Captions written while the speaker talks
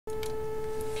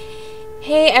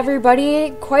Hey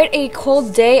everybody, quite a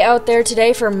cold day out there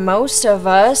today for most of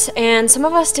us, and some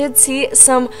of us did see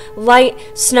some light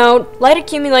snow, light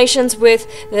accumulations with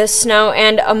this snow,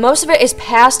 and most of it is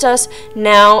past us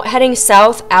now, heading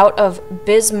south out of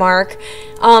Bismarck.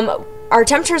 Our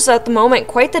temperatures at the moment,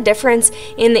 quite the difference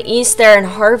in the east there in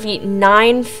Harvey,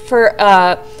 9 for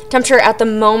temperature at the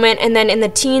moment, and then in the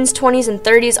teens, 20s, and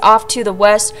 30s off to the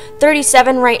west,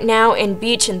 37 right now in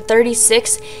Beach and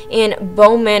 36 in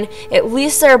Bowman. At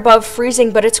least they're above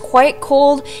freezing, but it's quite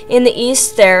cold in the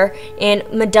east there in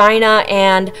Medina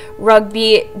and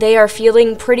Rugby. They are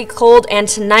feeling pretty cold, and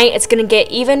tonight it's going to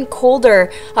get even colder,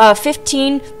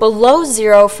 15 below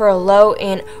zero for a low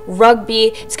in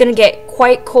Rugby. It's going to get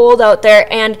quite cold out there,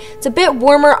 and it's a bit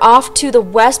warmer off to the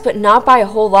west, but not by a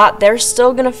whole lot. They're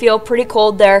still going to feel pretty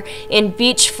cold there in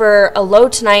Beach for a low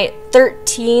tonight,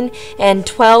 13 and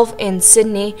 12 in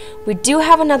Sydney. We do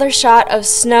have another shot of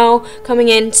snow coming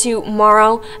in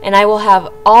tomorrow, and I will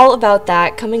have all about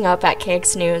that coming up at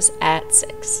KX News at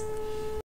 6.